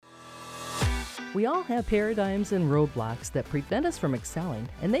We all have paradigms and roadblocks that prevent us from excelling,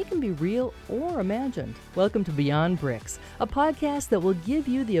 and they can be real or imagined. Welcome to Beyond Bricks, a podcast that will give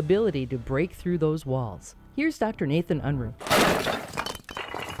you the ability to break through those walls. Here's Dr. Nathan Unruh.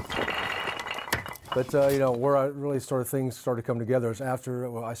 But, where things started to come together is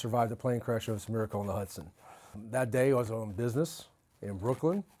after I survived a plane crash. It was a miracle in the Hudson. That day I was on business in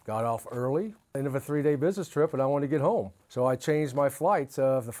Brooklyn, got off early, end of a 3-day business trip, and I wanted to get home. So I changed my flight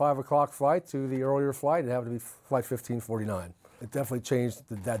of the 5 o'clock flight to the earlier flight. It happened to be flight 1549. It definitely changed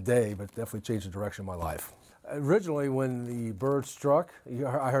that day, but definitely changed the direction of my life. Originally, when the bird struck,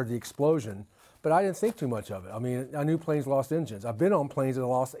 I heard the explosion, but I didn't think too much of it. I mean, I knew planes lost engines. I've been on planes that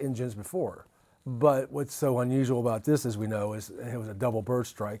lost engines before. But what's so unusual about this, as we know, is it was a double bird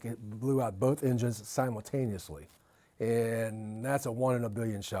strike. It blew out both engines simultaneously. And that's a 1 in a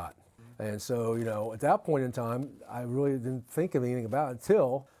billion shot. And so, at that point in time, I really didn't think of anything about it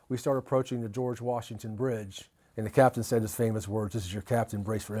until we started approaching the George Washington Bridge. And the captain said his famous words, "This is your captain,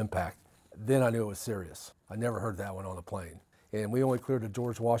 brace for impact." Then I knew it was serious. I never heard that one on the plane. And we only cleared the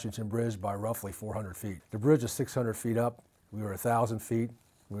George Washington Bridge by roughly 400 feet. The bridge is 600 feet up. We were 1,000 feet.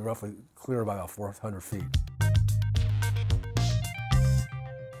 We roughly cleared by about 400 feet.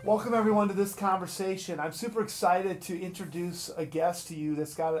 Welcome everyone to this conversation. I'm super excited to introduce a guest to you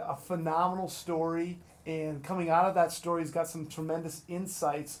that's got a phenomenal story, and coming out of that story has got some tremendous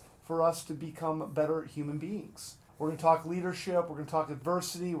insights for us to become better human beings. We're going to talk leadership, we're going to talk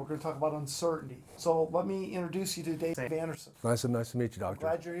adversity, we're going to talk about uncertainty. So let me introduce you to Dave Sanderson. Nice to meet you, Doctor.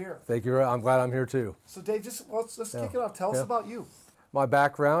 Glad you're here. Thank you. I'm glad I'm here too. So Dave, let's kick it off. Tell us about you. My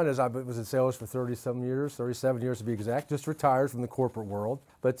background is I was in sales for 37 years to be exact, just retired from the corporate world.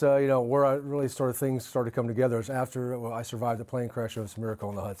 But, where things started to come together is after I survived a plane crash. It was a miracle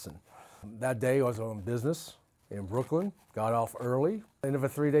in the Hudson. That day I was on business in Brooklyn, got off early, end of a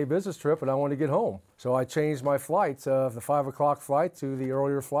 3-day business trip, and I wanted to get home. So I changed my flight of the 5 o'clock flight to the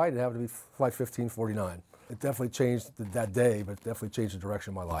earlier flight. It happened to be flight 1549. It definitely changed that day, but definitely changed the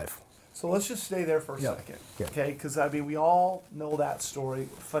direction of my life. So let's just stay there for a second, okay? Because, we all know that story,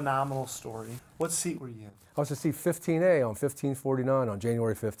 phenomenal story. What seat were you in? I was in seat 15A on 1549 on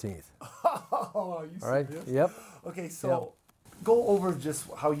January 15th. Oh, are you serious? All right, yep. Okay, so go over just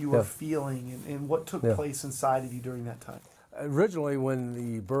how you were feeling and what took place inside of you during that time. Originally, when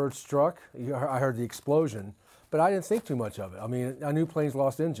the bird struck, I heard the explosion, but I didn't think too much of it. I mean, I knew planes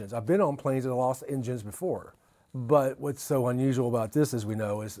lost engines. I've been on planes that lost engines before. But what's so unusual about this, as we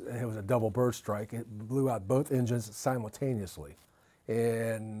know, is it was a double bird strike. It blew out both engines simultaneously.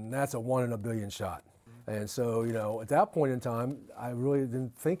 And that's a 1 in a billion shot. And so, at that point in time, I really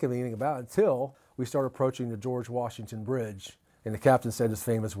didn't think of anything about it until we started approaching the George Washington Bridge. And the captain said his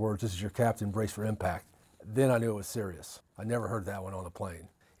famous words, "This is your captain, brace for impact." Then I knew it was serious. I never heard that one on the plane.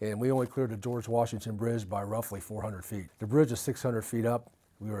 And we only cleared the George Washington Bridge by roughly 400 feet. The bridge is 600 feet up.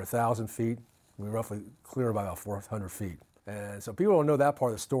 We were 1,000 feet. We roughly cleared by about 400 feet. And so people don't know that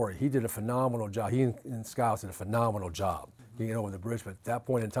part of the story. He did a phenomenal job. He and Skiles did a phenomenal job getting over the bridge. But at that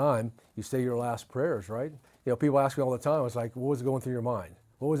point in time, you say your last prayers, right? People ask me all the time, it's like, what was going through your mind?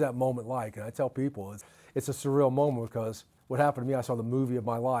 What was that moment like? And I tell people, it's a surreal moment because what happened to me, I saw the movie of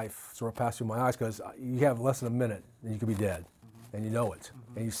my life sort of pass through my eyes because you have less than a minute and you could be dead. And you know it,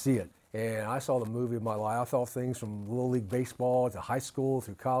 and you see it. And I saw the movie of my life. I saw things from Little League Baseball to high school,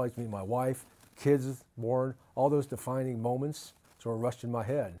 through college, meeting my wife, kids born, all those defining moments sort of rushed in my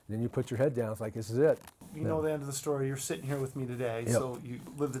head. Then you put your head down, it's like, this is it. You know the end of the story. You're sitting here with me today, so you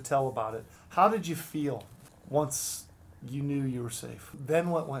live to tell about it. How did you feel once you knew you were safe?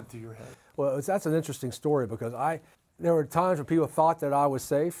 Then what went through your head? Well, that's an interesting story because there were times when people thought that I was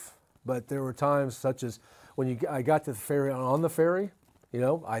safe, but there were times such as when I got to the ferry, on the ferry,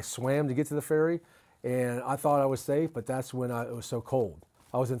 I swam to get to the ferry, and I thought I was safe, but that's when it was so cold.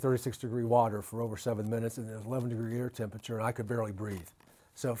 I was in 36-degree water for over 7 minutes, and there was 11-degree air temperature, and I could barely breathe.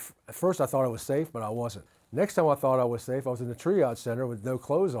 So at first I thought I was safe, but I wasn't. Next time I thought I was safe, I was in the triage center with no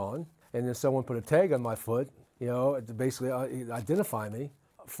clothes on, and then someone put a tag on my foot, to basically identify me.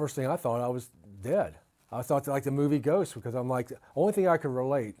 First thing I thought, I was dead. I thought like the movie Ghost, because I'm like, the only thing I could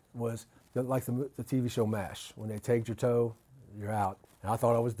relate was like the TV show MASH. When they tagged your toe, you're out. And I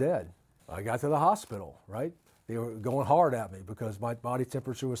thought I was dead. I got to the hospital, right? They were going hard at me because my body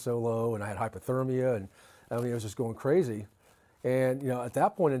temperature was so low and I had hypothermia, and it was just going crazy. And at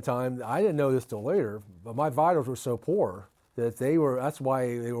that point in time, I didn't know this till later, but my vitals were so poor that that's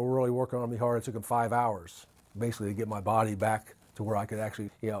why they were really working on me hard. It took them 5 hours basically to get my body back to where I could actually,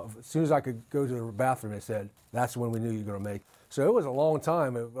 as soon as I could go to the bathroom, they said, that's when we knew you were going to make. So it was a long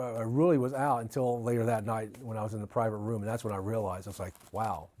time. I really was out until later that night when I was in the private room, and that's when I realized, I was like,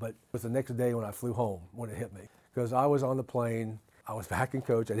 wow. But it was the next day when I flew home when it hit me. Because I was on the plane, I was back in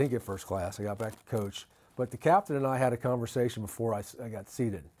coach. I didn't get first class, I got back to coach. But the captain and I had a conversation before I got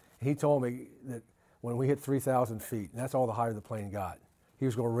seated. He told me that when we hit 3,000 feet, and that's all the higher the plane got, he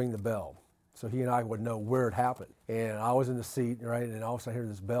was going to ring the bell. So he and I would know where it happened. And I was in the seat, right, and all of a sudden I hear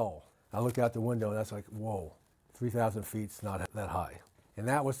this bell. I look out the window, and that's like, whoa, 3,000 feet's not that high. And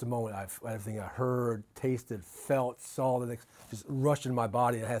that was the moment everything I heard, tasted, felt, saw, just rushed in my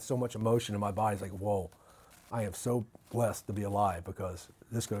body. It had so much emotion in my body. It's like, whoa, I am so blessed to be alive because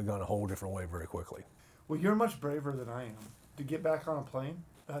this could have gone a whole different way very quickly. Well, you're much braver than I am. To get back on a plane,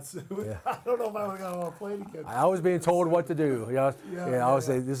 that's, Yeah. I don't know if I would have got on a plane again. I was being told what to do. I was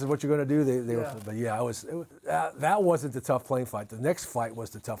saying, this is what you're going to do. But yeah, that wasn't the tough plane flight. The next flight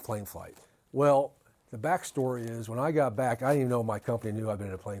was the tough plane flight. Well, the backstory is when I got back, I didn't even know my company knew I'd been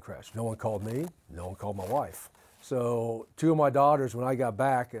in a plane crash. No one called me. No one called my wife. So 2 of my daughters, when I got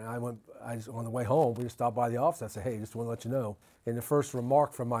back, and I just on the way home, we just stopped by the office. I said, hey, just want to let you know. And the first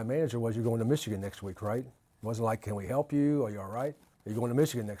remark from my manager was, you're going to Michigan next week, right? It wasn't like, can we help you? Are you all right? Are you going to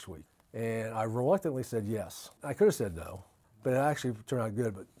Michigan next week? And I reluctantly said yes. I could have said no, but it actually turned out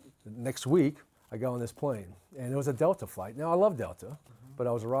good. But next week, I got on this plane, and it was a Delta flight. Now, I love Delta, but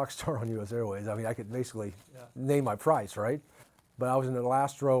I was a rock star on U.S. Airways. I mean, I could basically name my price, right? But I was in the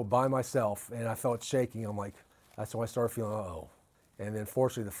last row by myself, and I felt shaking. I'm like, that's when I started feeling, uh-oh. And then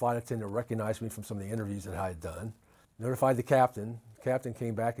fortunately, the flight attendant recognized me from some of the interviews that I had done, notified the captain. The captain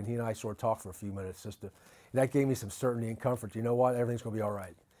came back, and he and I sort of talked for a few minutes. That gave me some certainty and comfort. You know what? Everything's going to be all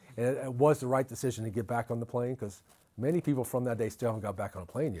right. And it was the right decision to get back on the plane because many people from that day still haven't got back on a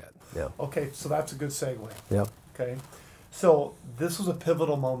plane yet. Yeah. Okay, so that's a good segue. Yep. Okay. So this was a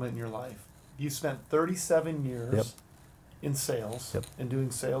pivotal moment in your life. You spent 37 years in sales and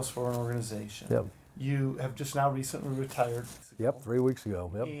doing sales for an organization. Yep. You have just now recently retired. Yep, 3 weeks ago.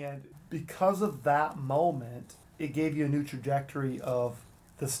 Yep. And because of that moment, it gave you a new trajectory of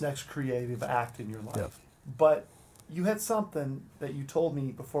this next creative act in your life. Yep. But you had something that you told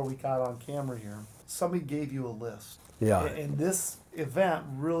me before we got on camera here. Somebody gave you a list. Yeah. And this event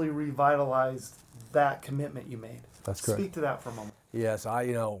really revitalized that commitment you made. That's correct. Speak to that for a moment. Yes,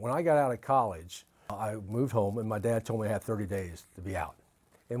 when I got out of college, I moved home, and my dad told me I had 30 days to be out.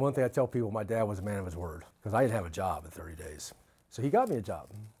 And one thing I tell people, my dad was a man of his word, because I didn't have a job in 30 days. So he got me a job.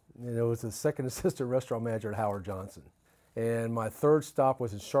 And it was the second assistant restaurant manager at Howard Johnson. And my third stop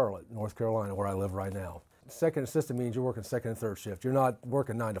was in Charlotte, North Carolina, where I live right now. Second assistant means you're working second and third shift. You're not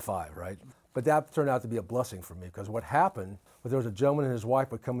working 9 to 5, right? But that turned out to be a blessing for me, because what happened was there was a gentleman and his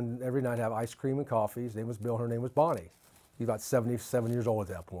wife would come in every night and have ice cream and coffee. His name was Bill, her name was Bonnie. He was about 77 years old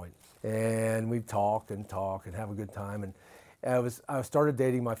at that point. And we'd talk and have a good time. And I started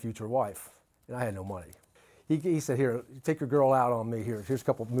dating my future wife, and I had no money. He said, here, take your girl out on me. Here's a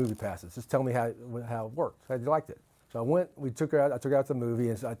couple of movie passes. Just tell me how it worked. I liked it. So I went, I took her out to the movie,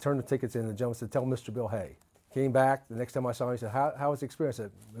 and I turned the tickets in, and the gentleman said, tell Mr. Bill, hey. Came back, the next time I saw him, he said, how was the experience? I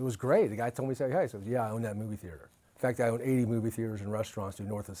said, it was great. The guy told me, hey. I said, yeah, I own that movie theater. In fact, I own 80 movie theaters and restaurants through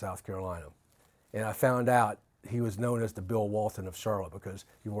North and South Carolina. And I found out he was known as the Bill Walton of Charlotte because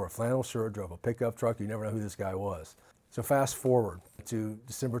he wore a flannel shirt, drove a pickup truck. You never know who this guy was. So fast forward to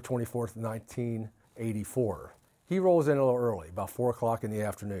December 24th, 1984. He rolls in a little early, about 4 o'clock in the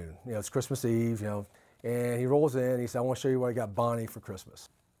afternoon. It's Christmas Eve, and he rolls in. He said, I want to show you what I got Bonnie for Christmas.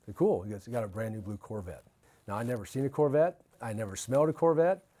 I said, cool. He goes, you got a brand new blue Corvette. Now, I'd never seen a Corvette. I never smelled a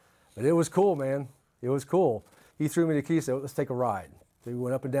Corvette, but it was cool, man. It was cool. He threw me the keys and said, let's take a ride. So we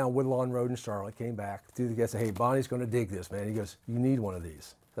went up and down Woodlawn Road in Charlotte, came back. The guy said, hey, Bonnie's going to dig this, man. He goes, you need one of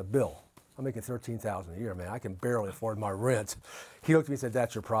these. I said, Bill, I'm making $13,000 a year, man. I can barely afford my rent. He looked at me and said,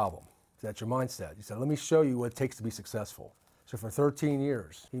 that's your problem. That's your mindset. He said, let me show you what it takes to be successful. So for 13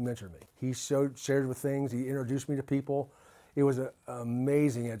 years, he mentored me. He shared with things. He introduced me to people. It was an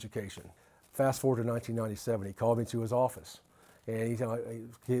amazing education. Fast forward to 1997, he called me to his office. And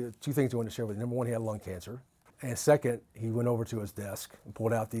he had 2 things he wanted to share with me. Number 1, he had lung cancer. And second, he went over to his desk and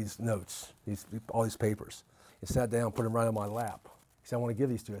pulled out these notes, all these papers. He sat down, put them right on my lap. He said, I want to give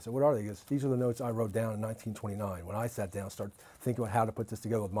these to you. I said, what are they? He goes, these are the notes I wrote down in 1929 when I sat down and started thinking about how to put this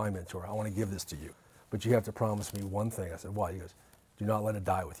together with my mentor. I want to give this to you. But you have to promise me one thing. I said, what? He goes, do not let it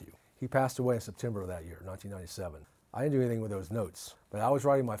die with you. He passed away in September of that year, 1997. I didn't do anything with those notes, but I was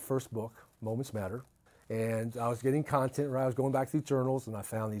writing my first book, Moments Matter, and I was getting content, right? I was going back through journals, and I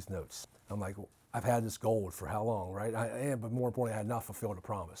found these notes. I'm like, well, I've had this goal for how long, right? But more importantly, I had not fulfilled a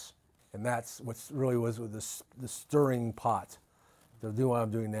promise. And that's what really was the stirring pot to do what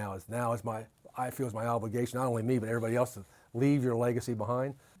I'm doing now. I feel it's my obligation, not only me, but everybody else, to leave your legacy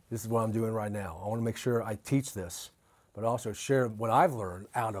behind. This is what I'm doing right now. I want to make sure I teach this, but also share what I've learned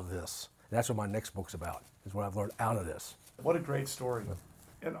out of this. And that's what my next book's about, is what I've learned out of this. What a great story.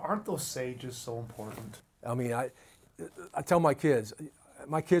 And aren't those sages so important? I mean, I tell my kids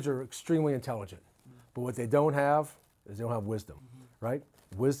are extremely intelligent, but what they don't have is they don't have wisdom, right?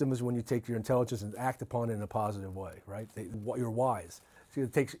 Wisdom is when you take your intelligence and act upon it in a positive way, right? You're wise. So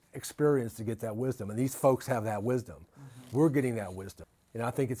it takes experience to get that wisdom, and these folks have that wisdom. We're getting that wisdom. And I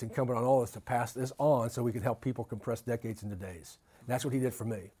think it's incumbent on all of us to pass this on so we can help people compress decades into days. And that's what he did for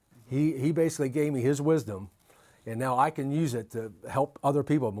me. He basically gave me his wisdom, and now I can use it to help other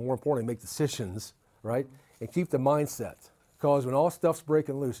people, more importantly, make decisions, right? And keep the mindset. Because when all stuff's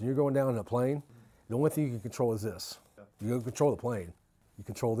breaking loose and you're going down in a plane, the only thing you can control is this. You don't control the plane. You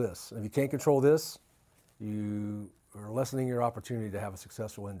control this. And if you can't control this, you are lessening your opportunity to have a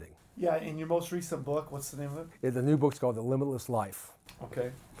successful ending. Yeah, in your most recent book, what's the name of it? The new book's called The Limitless Life.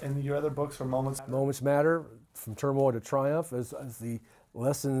 Okay. And your other books are Moments Matter? Moments Matter, From Turmoil to Triumph, is the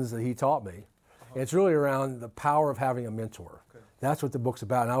lessons that he taught me. And it's really around the power of having a mentor. Okay. That's what the book's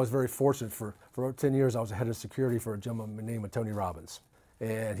about. And I was very fortunate. For 10 years, I was the head of security for a gentleman named Tony Robbins.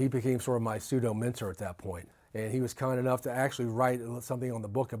 And he became sort of my pseudo-mentor at that point. And he was kind enough to actually write something on the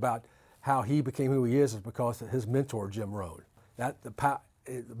book about how he became who he is because of his mentor, Jim Rohn.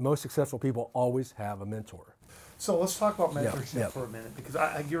 Most successful people always have a mentor. So let's talk about mentorship for a minute, because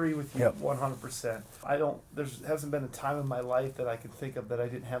I agree with you 100%. There hasn't been a time in my life that I can think of that I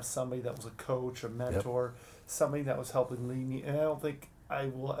didn't have somebody that was a coach, a mentor, somebody that was helping lead me, and I don't think I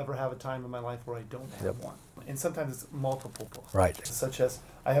will ever have a time in my life where I don't have one. And sometimes it's multiple, right? Such as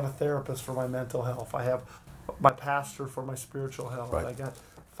I have a therapist for my mental health, I have my pastor for my spiritual health, right. I got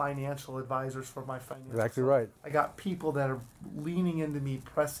financial advisors for my financial Exactly health. right. I got people that are leaning into me,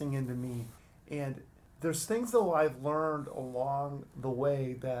 pressing into me, and there's things though I've learned along the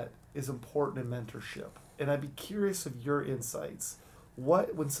way that is important in mentorship, and I'd be curious of your insights.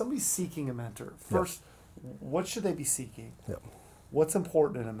 When somebody's seeking a mentor, first, what should they be seeking? What's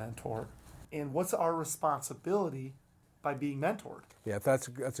important in a mentor, and what's our responsibility by being mentored? Yeah, that's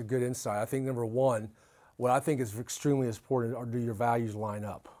a good insight. I think number one, what I think is extremely important are, do your values line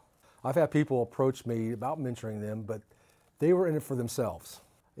up? I've had people approach me about mentoring them, but they were in it for themselves.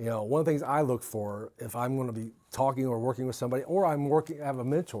 You know, one of the things I look for if I'm going to be talking or working with somebody, or have a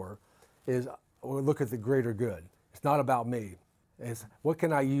mentor, is we look at the greater good. It's not about me. It's what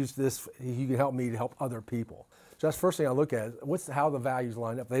can I use this? You can help me to help other people. So that's the first thing I look at. How the values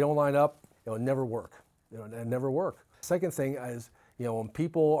line up. If they don't line up, it'll never work. It'll never work. Second thing is, when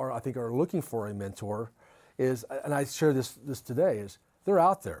people are looking for a mentor, is, and I share this today, is they're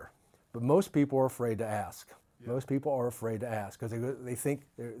out there, but most people are afraid to ask. Yeah. Most people are afraid to ask because they think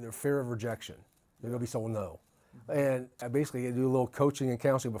they're fear of rejection. They're going to be told no. And I basically do a little coaching and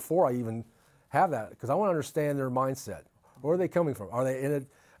counseling before I even have that, because I want to understand their mindset. Where are they coming from? Are they in it?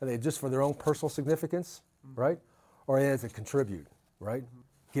 Are they just for their own personal significance, right? Or are they to contribute, right?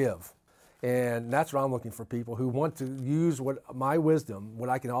 Give. And that's what I'm looking for, people who want to use my wisdom, what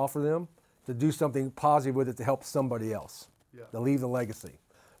I can offer them, to do something positive with it to help somebody else, to leave the legacy.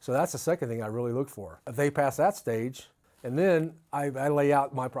 So that's the second thing I really look for. If they pass that stage, and then I lay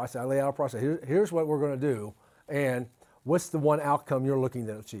out my process. I lay out a process. Here's what we're going to do, and what's the one outcome you're looking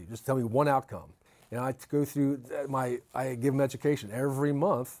to achieve? Just tell me one outcome. And I go through I give them education. Every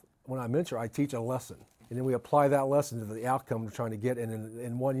month when I mentor, I teach a lesson. And then we apply that lesson to the outcome we're trying to get. And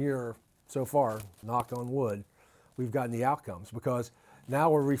in 1 year so far, knock on wood, we've gotten the outcomes, because now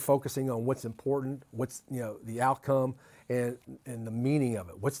we're refocusing on what's important, what's the outcome, and the meaning of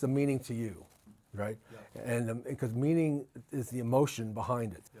it. What's the meaning to you, right? Yeah. And because meaning is the emotion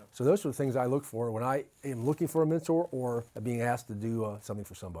behind it. Yeah. So those are the things I look for when I am looking for a mentor or being asked to do something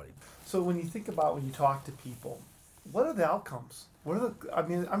for somebody. So when you talk to people, what are the outcomes?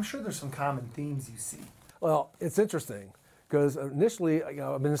 I'm sure there's some common themes you see. Well, it's interesting because initially,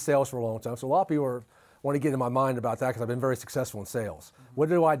 I've been in sales for a long time, so a lot of people want to get in my mind about that because I've been very successful in sales.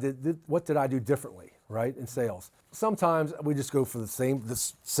 Mm-hmm. What did I do differently, right, in sales? Sometimes we just go for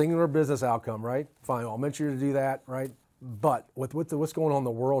the singular business outcome, right? Fine, I'll mentor you to do that, right? But with what's going on in the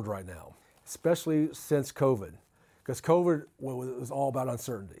world right now, especially since COVID, because COVID was all about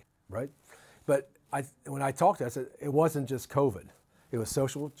uncertainty, right? But when I talked to them, I said it wasn't just COVID. It was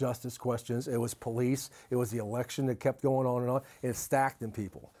social justice questions, it was police, it was the election that kept going on, and it stacked in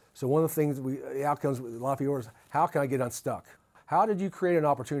people. So one of the things, the outcomes with a lot of people is, how can I get unstuck? How did you create an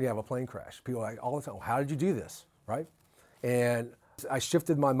opportunity to have a plane crash? People are like all the time, how did you do this, right? And I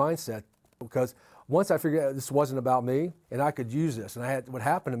shifted my mindset, because once I figured out this wasn't about me and I could use this, and what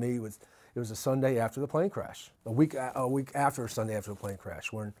happened to me was, It was a Sunday after the plane crash, a week after Sunday after the plane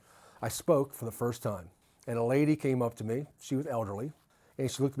crash, when I spoke for the first time. And a lady came up to me. She was elderly. And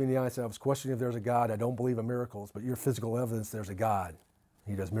she looked me in the eye and said, I was questioning if there's a God. I don't believe in miracles, but your physical evidence there's a God.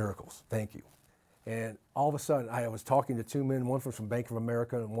 He does miracles. Thank you. And all of a sudden, I was talking to two men. One was from Bank of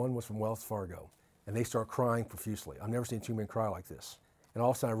America and one was from Wells Fargo. And they started crying profusely. I've never seen two men cry like this. And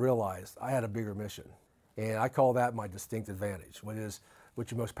all of a sudden, I realized I had a bigger mission. And I call that my distinct advantage, what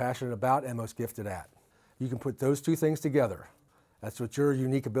you're most passionate about and most gifted at. You can put those two things together. That's what your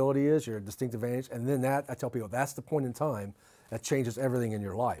unique ability is, your distinct advantage. And then that, I tell people, that's the point in time that changes everything in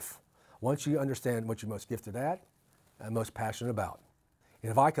your life. Once you understand what you're most gifted at and most passionate about.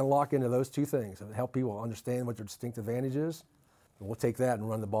 And if I can lock into those two things and help people understand what their distinct advantage is, we'll take that and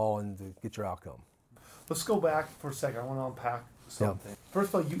run the ball and get your outcome. Let's go back for a second. I want to unpack something.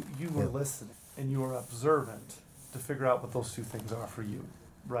 First of all, you were listening and you were observant to figure out what those two things are for you,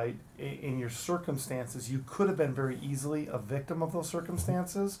 right? In your circumstances, you could have been very easily a victim of those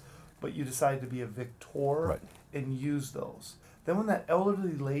circumstances, but you decided to be a victor and use those. Then when that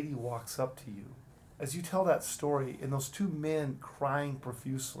elderly lady walks up to you, as you tell that story, and those two men crying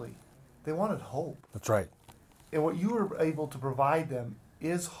profusely, they wanted hope. That's right. And what you were able to provide them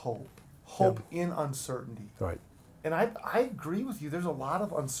is hope. Hope in uncertainty. Right. And I agree with you. There's a lot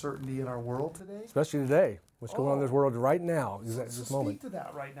of uncertainty in our world today. Especially today. What's going on in this world right now, this moment. Speak to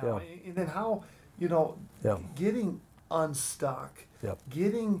that right now. And then how, getting unstuck,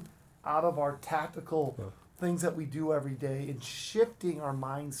 getting out of our tactical things that we do every day and shifting our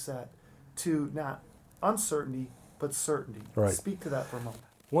mindset to not uncertainty, but certainty. Right. Speak to that for a moment.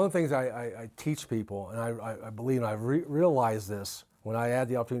 One of the things I teach people, and I believe, and I've realized this when I had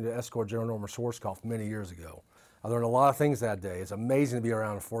the opportunity to escort General Norman Schwarzkopf many years ago. I learned a lot of things that day. It's amazing to be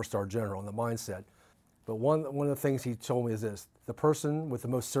around a four-star general and the mindset. But one of the things he told me is this: the person with the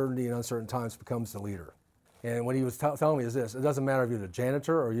most certainty in uncertain times becomes the leader. And what he was telling me is this: it doesn't matter if you're the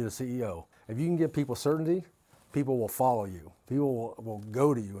janitor or you're the CEO. If you can give people certainty, people will follow you. People will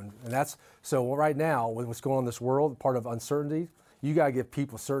go to you. And that's, so right now, with what's going on in this world, part of uncertainty, you got to give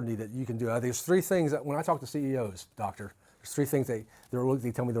people certainty that you can do. There's three things that when I talk to CEOs, doctor, there's three things they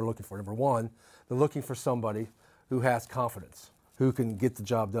tell me they're looking for. Number one, they're looking for somebody who has confidence, who can get the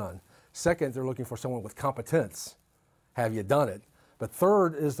job done. Second, they're looking for someone with competence. Have you done it? But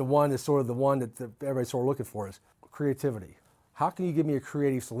third is the one that's sort of the one that everybody's sort of looking for is creativity. How can you give me a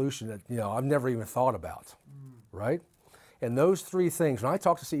creative solution that I've never even thought about, right? And those three things, when I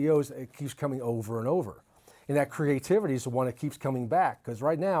talk to CEOs, it keeps coming over and over. And that creativity is the one that keeps coming back, because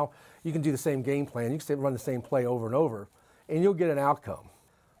right now you can do the same game plan, you can run the same play over and over, and you'll get an outcome.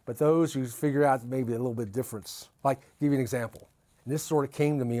 But those who figure out maybe a little bit difference, like give you an example. And this sort of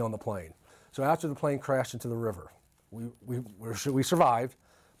came to me on the plane. So after the plane crashed into the river, we survived,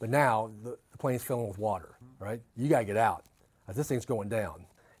 but now the plane's filling with water, right? You got to get out. This thing's going down.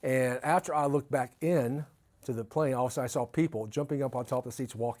 And after I looked back in to the plane, all of a sudden I saw people jumping up on top of the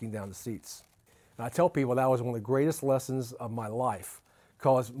seats, walking down the seats. And I tell people that was one of the greatest lessons of my life,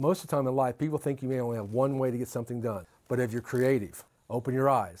 because most of the time in life, people think you may only have one way to get something done. But if you're creative, open your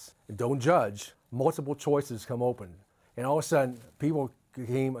eyes, and don't judge, multiple choices come open. And all of a sudden, people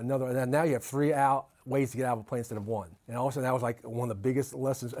became another, and now you have three ways to get out of a plane instead of one. And all of a sudden, that was like one of the biggest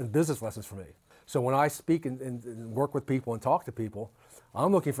lessons, and business lessons for me. So when I speak and work with people and talk to people,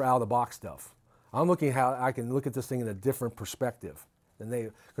 I'm looking for out-of-the-box stuff. I'm looking at how I can look at this thing in a different perspective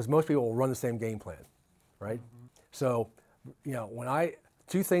than because most people will run the same game plan, right? Mm-hmm. So,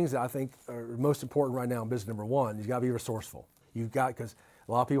 two things that I think are most important right now in business. Number one, you've got to be resourceful. Because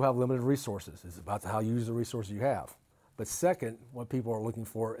a lot of people have limited resources. It's about how you use the resources you have. But second, what people are looking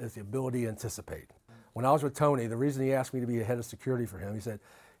for is the ability to anticipate. When I was with Tony, the reason he asked me to be a head of security for him, he said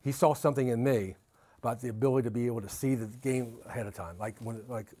he saw something in me about the ability to be able to see the game ahead of time. Like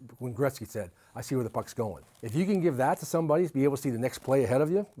when Gretzky said, I see where the puck's going. If you can give that to somebody, be able to see the next play ahead of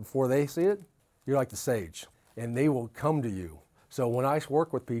you before they see it, you're like the sage, and they will come to you. So when I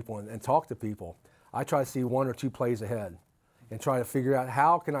work with people and talk to people, I try to see one or two plays ahead and try to figure out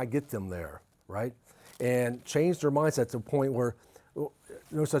how can I get them there, right? And change their mindset to a point where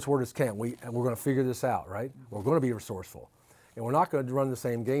no such word as can't. We're going to figure this out, right? We're going to be resourceful. And we're not going to run the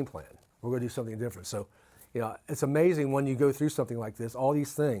same game plan. We're going to do something different. So, it's amazing when you go through something like this, all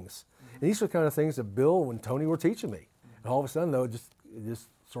these things. And these are the kind of things that Bill and Tony were teaching me. And all of a sudden, though, it just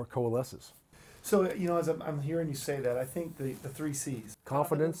sort of coalesces. So, as I'm hearing you say that, I think the three C's.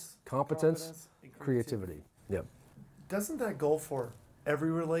 Confidence, competence, and creativity. Yep. Doesn't that go for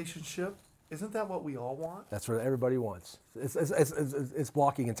every relationship? Isn't that what we all want? That's what everybody wants. It's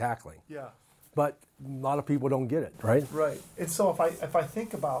blocking and tackling. Yeah. But a lot of people don't get it, right? Right. And so if I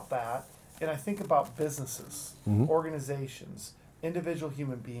think about that, and I think about businesses, organizations, individual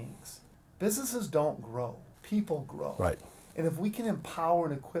human beings. Businesses don't grow, people grow. Right. And if we can empower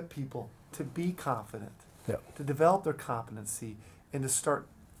and equip people to be confident, Yep. to develop their competency, and to start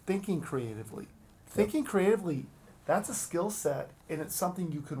thinking creatively. Thinking creatively, that's a skill set, and it's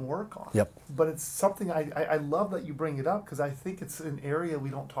something you can work on. Yep. But it's something I love that you bring it up, because I think it's an area we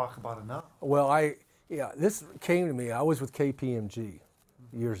don't talk about enough. Well, this came to me. I was with KPMG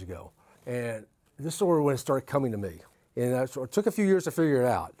years ago, and this sort of when it started coming to me. And it took a few years to figure it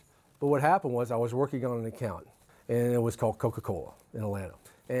out. But what happened was I was working on an account, and it was called Coca-Cola in Atlanta.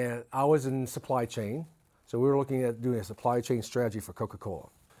 And I was in supply chain, so we were looking at doing a supply chain strategy for Coca-Cola.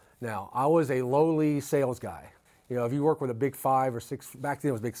 Now, I was a lowly sales guy. You know, if you work with a big 5 or 6, back then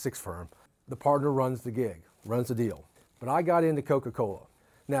it was a big 6 firm, the partner runs the gig, runs the deal. But I got into Coca-Cola.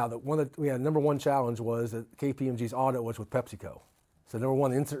 Now, we had number one challenge was that KPMG's audit was with PepsiCo. So number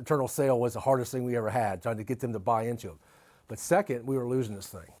one, the internal sale was the hardest thing we ever had, trying to get them to buy into it. But second, we were losing this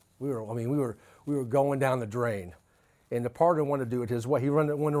thing. We were going down the drain. And the partner wanted to do it his way. He wanted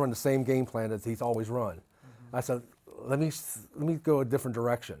to run the same game plan that he's always run. I said, let me go a different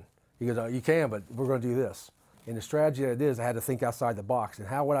direction. He goes, you can, but we're going to do this. And the strategy that it is, I had to think outside the box.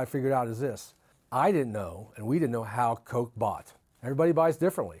 And what I figured out is this. I didn't know, and we didn't know how Coke bought. Everybody buys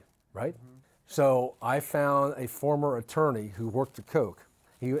differently, right? So I found a former attorney who worked at Coke.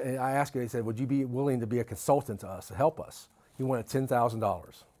 I asked him, he said, would you be willing to be a consultant to us, to help us? He wanted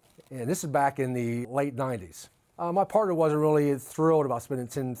 $10,000. And this is back in the late 90s. My partner wasn't really thrilled about spending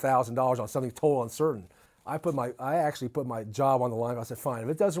 $10,000 on something total uncertain. I actually put my job on the line. I said, fine, if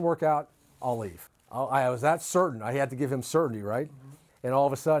it doesn't work out, I'll leave. I was that certain. I had to give him certainty, right? And all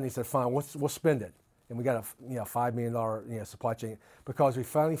of a sudden he said, fine, we'll spend it. And we got a $5 million supply chain because we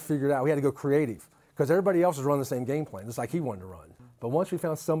finally figured out we had to go creative because everybody else was running the same game plan, just like he wanted to run. But once we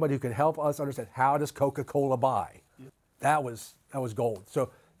found somebody who could help us understand how does Coca-Cola buy, that was gold.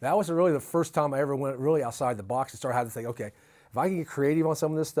 So that was really the first time I ever went really outside the box and started having to think, okay, if I can get creative on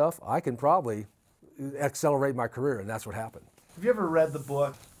some of this stuff, I can probably accelerate my career, and that's what happened. Have you ever read the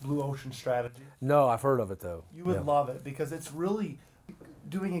book Blue Ocean Strategy? No, I've heard of it though. You would love it because it's really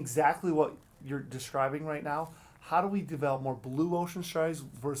doing exactly what you're describing right now. How do we develop more blue ocean strategies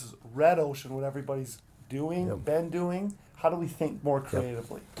versus red ocean, what everybody's doing, been doing? How do we think more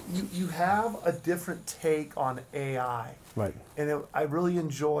creatively? You have a different take on AI. Right. And I really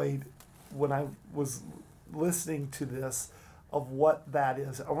enjoyed when I was listening to this of what that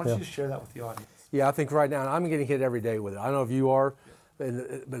is. I want you to share that with the audience. Yeah, I think right now, I'm getting hit every day with it. I don't know if you are,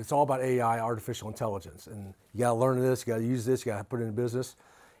 but it's all about AI, artificial intelligence. And you got to learn this, you got to use this, you got to put it in business.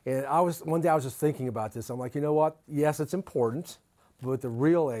 And one day I was just thinking about this. I'm like, you know what? Yes, it's important, but the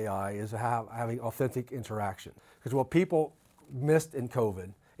real AI is having authentic interaction. Because what people missed in COVID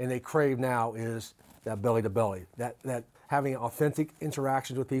and they crave now is that belly to belly, that having authentic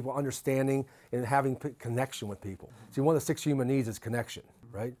interactions with people, understanding and having connection with people. See, one of the 6 human needs is connection,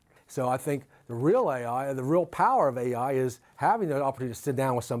 right? So I think the real AI, the real power of AI is having the opportunity to sit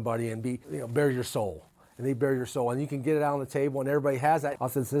down with somebody and bare your soul. And they bare your soul. And you can get it out on the table and everybody has that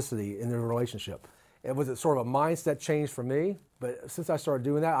authenticity in their relationship. It was sort of a mindset change for me. But since I started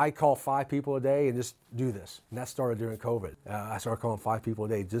doing that, I call 5 people a day and just do this. And that started during COVID. I started calling 5 people a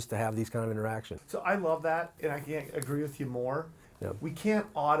day just to have these kind of interactions. So I love that, and I can't agree with you more. Yep. We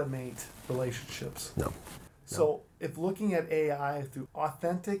can't automate relationships. No. So if looking at AI through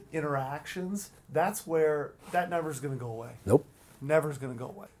authentic interactions, that's where that never is going to go away. Nope. Never is going to go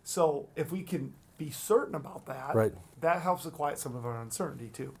away. So if we can be certain about that, right, that helps to quiet some of our uncertainty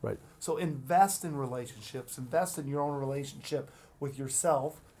too. Right. So invest in relationships, invest in your own relationship with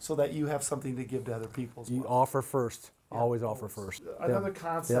yourself so that you have something to give to other people. You offer first. Always offer first. Another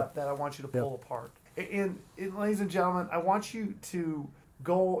concept that I want you to pull apart. And ladies and gentlemen, I want you to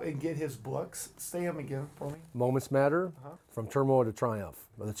go and get his books. Say them again for me. Moments Matter, From Turmoil to Triumph.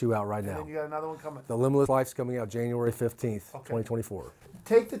 Are the 2 out right now. And then you got another one coming. The Limitless Life's coming out January 15th, 2024.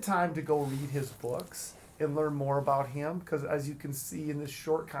 Take the time to go read his books and learn more about him, because as you can see in this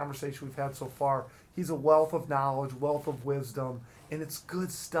short conversation we've had so far, he's a wealth of knowledge, wealth of wisdom, and it's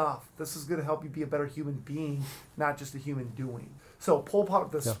good stuff. This is going to help you be a better human being, not just a human doing. So pull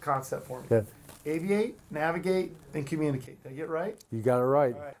apart this concept for me. Yeah. Aviate, navigate, and communicate. Did I get it right? You got it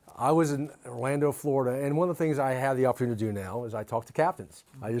right. All right. I was in Orlando, Florida, and one of the things I have the opportunity to do now is I talk to captains.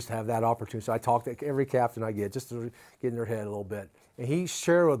 I just have that opportunity. So I talk to every captain I get just to get in their head a little bit. And he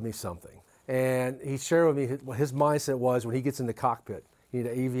shared with me something. And he shared with me what his mindset was when he gets in the cockpit. You need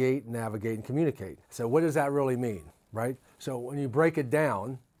to aviate, navigate, and communicate. So what does that really mean, right? So when you break it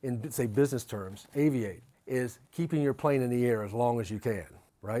down in, say, business terms, aviate is keeping your plane in the air as long as you can,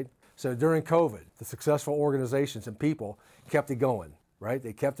 right? So during COVID, the successful organizations and people kept it going, right?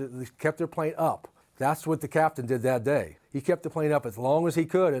 They kept their plane up. That's what the captain did that day. He kept the plane up as long as he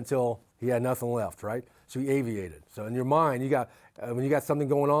could until he had nothing left, right? So he aviated. So in your mind, when you got something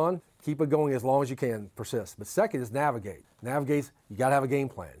going on, keep it going as long as you can, persist. But second is navigate. Navigate, you got to have a game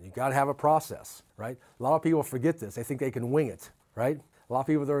plan. You got to have a process, right? A lot of people forget this. They think they can wing it, right? A lot of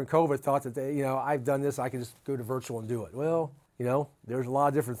people during COVID thought that I've done this, I can just go to virtual and do it. Well, there's a lot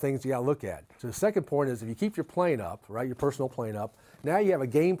of different things you got to look at. So the second point is if you keep your plane up, right, your personal plane up, now you have a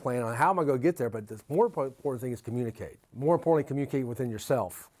game plan on how am I going to get there, but the more important thing is communicate. More importantly, communicate within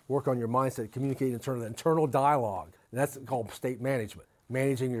yourself. Work on your mindset, communicate in terms of internal dialogue. And that's called state management,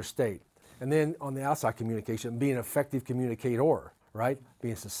 managing your state. And then on the outside communication, being an effective communicator, right?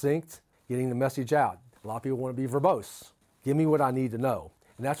 Being succinct, getting the message out. A lot of people want to be verbose. Give me what I need to know.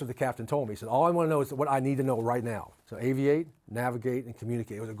 And that's what the captain told me. He said, all I want to know is what I need to know right now. So aviate, navigate, and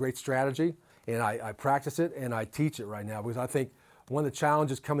communicate. It was a great strategy, and I practice it, and I teach it right now because I think one of the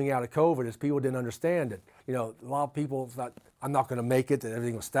challenges coming out of COVID is people didn't understand it. A lot of people thought, I'm not going to make it, that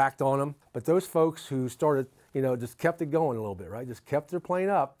everything was stacked on them. But those folks who started, just kept it going a little bit, right? Just kept their plane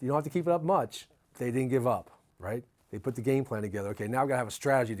up. You don't have to keep it up much. They didn't give up, right? They put the game plan together. Okay, now I've got to have a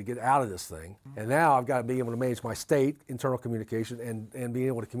strategy to get out of this thing. And now I've got to be able to manage my state, internal communication, and being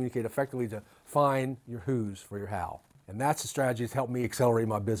able to communicate effectively to find your who's for your how. And that's the strategy that's helped me accelerate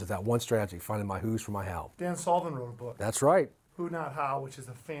my business, that one strategy, finding my who's for my how. Dan Sullivan wrote a book. That's right. Who Not How, which is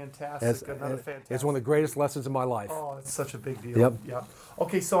fantastic. It's one of the greatest lessons in my life. Oh, it's such a big deal. Yep.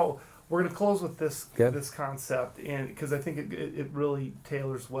 Okay, so we're going to close with this concept, and because I think it really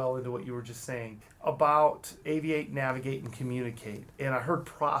tailors well into what you were just saying about aviate, navigate, and communicate. And I heard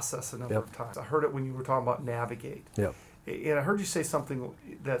process a number of times. I heard it when you were talking about navigate. Yep. And I heard you say something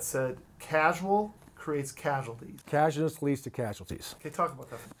that said casual creates casualties. Casualness leads to casualties. Okay, talk about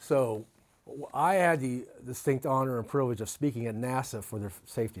that. So I had the distinct honor and privilege of speaking at NASA for their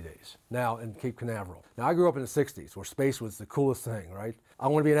safety days, now in Cape Canaveral. Now, I grew up in the 60s where space was the coolest thing, right? I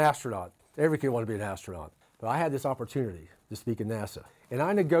want to be an astronaut. Every kid wanted to be an astronaut. But I had this opportunity to speak at NASA. And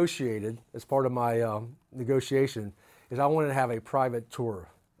I negotiated, as part of my negotiation, is I wanted to have a private tour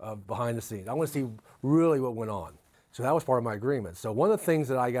of behind the scenes. I want to see really what went on. So that was part of my agreement. So one of the things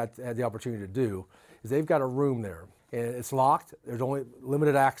that I had the opportunity to do is they've got a room there. And it's locked. There's only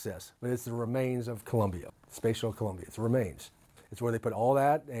limited access, but it's the remains of Columbia, Space Shuttle Columbia. It's the remains. It's where they put all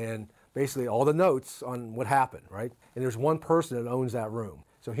that and basically all the notes on what happened, right? And there's one person that owns that room.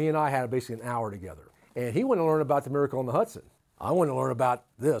 So he and I had basically an hour together. And he wanted to learn about the miracle on the Hudson. I wanted to learn about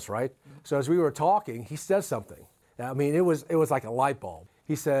this, right? So as we were talking, he said something. I mean, it was like a light bulb.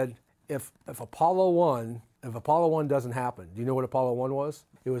 He said, if Apollo 1 doesn't happen, do you know what Apollo 1 was?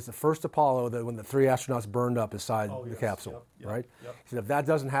 It was the first Apollo when the 3 astronauts burned up inside the capsule, right? Yep. He said, if that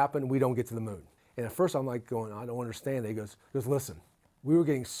doesn't happen, we don't get to the moon. And at first I'm like going, I don't understand. He goes, listen, we were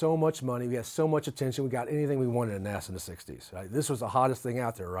getting so much money, we had so much attention, we got anything we wanted in NASA in the 60s. Right? This was the hottest thing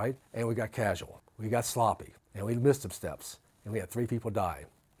out there, right? And we got casual, we got sloppy, and we missed some steps, and we had 3 people die.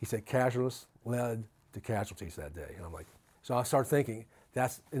 He said casualness led to casualties that day. And I'm like, so I started thinking,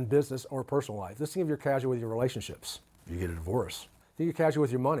 that's in business or personal life. Let's think if you're casual with your relationships, you get a divorce. Think you're casual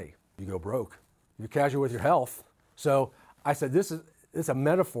with your money, you go broke. You're casual with your health. So I said, it's a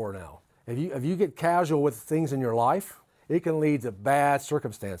metaphor now. If you get casual with things in your life, it can lead to bad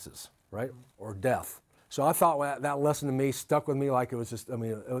circumstances, right? Or death. So I thought that lesson to me stuck with me like it was it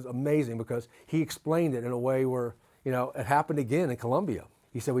was amazing because he explained it in a way where, it happened again in Columbia.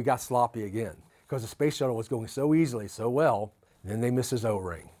 He said we got sloppy again because the space shuttle was going so easily, so well, and then they missed his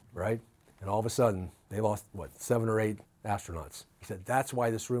O-ring, right? And all of a sudden, they lost, 7 or 8 astronauts. He said, that's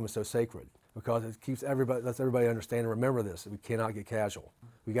why this room is so sacred, because it lets everybody understand and remember this, that we cannot get casual.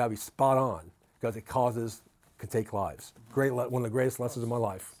 We got to be spot on, because it can take lives. One of the greatest lessons of my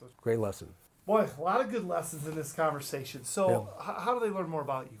life. Great lesson. Boy, a lot of good lessons in this conversation. So how do they learn more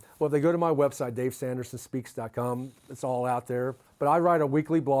about you? Well, they go to my website, davesandersonspeaks.com. It's all out there. But I write a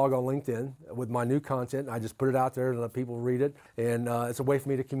weekly blog on LinkedIn with my new content. I just put it out there and let people read it. And it's a way for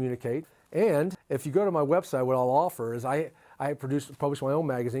me to communicate. And if you go to my website, what I'll offer is I publish my own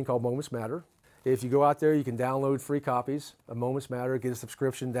magazine called Moments Matter. If you go out there, you can download free copies of Moments Matter, get a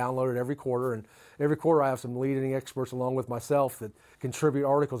subscription, download it every quarter. And every quarter I have some leading experts along with myself that contribute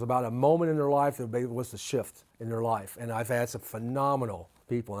articles about a moment in their life that was the shift in their life. And I've had some phenomenal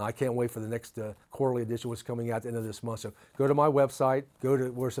people, and I can't wait for the next quarterly edition, which is coming out at the end of this month. So go to my website, go to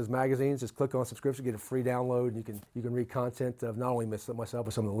where it says magazines, just click on subscription, get a free download, and you can read content of not only myself,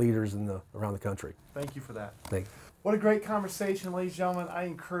 but some of the leaders around the country. Thank you for that. Thanks. What a great conversation, ladies and gentlemen. I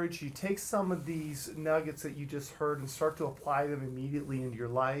encourage you, take some of these nuggets that you just heard and start to apply them immediately into your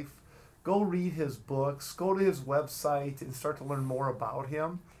life. go read his books, go to his website, and start to learn more about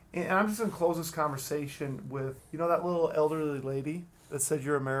him. And I'm just going to close this conversation with, that little elderly lady that said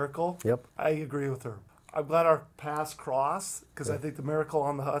you're a miracle? Yep. I agree with her. I'm glad our paths crossed, because I think the miracle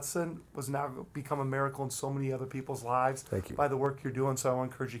on the Hudson was now become a miracle in so many other people's lives. Thank you. By the work you're doing, so I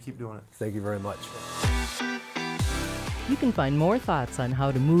want to encourage you to keep doing it. Thank you very much. You can find more thoughts on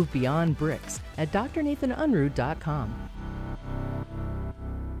how to move beyond bricks at drnathanunruh.com.